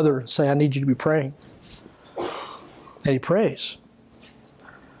my brother and say, I need you to be praying. And he prays.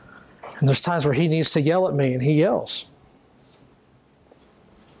 And there's times where he needs to yell at me, and he yells.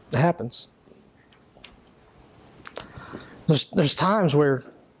 It happens. There's times where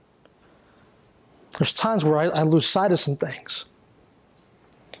I lose sight of some things.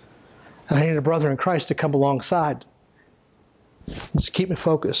 And I need a brother in Christ to come alongside. Just keep me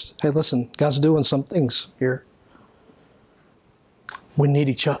focused. Hey, listen, God's doing some things here. We need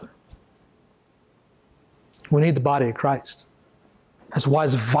each other. We need the body of Christ. That's why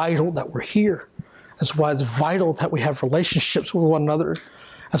it's vital that we're here. That's why it's vital that we have relationships with one another.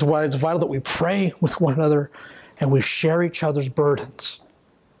 That's why it's vital that we pray with one another and we share each other's burdens,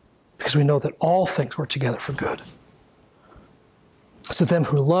 because we know that all things work together for good. To them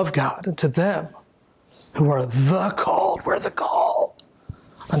who love God, and to them who are the called, we're the called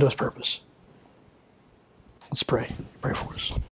unto His purpose. Let's pray. Pray for us.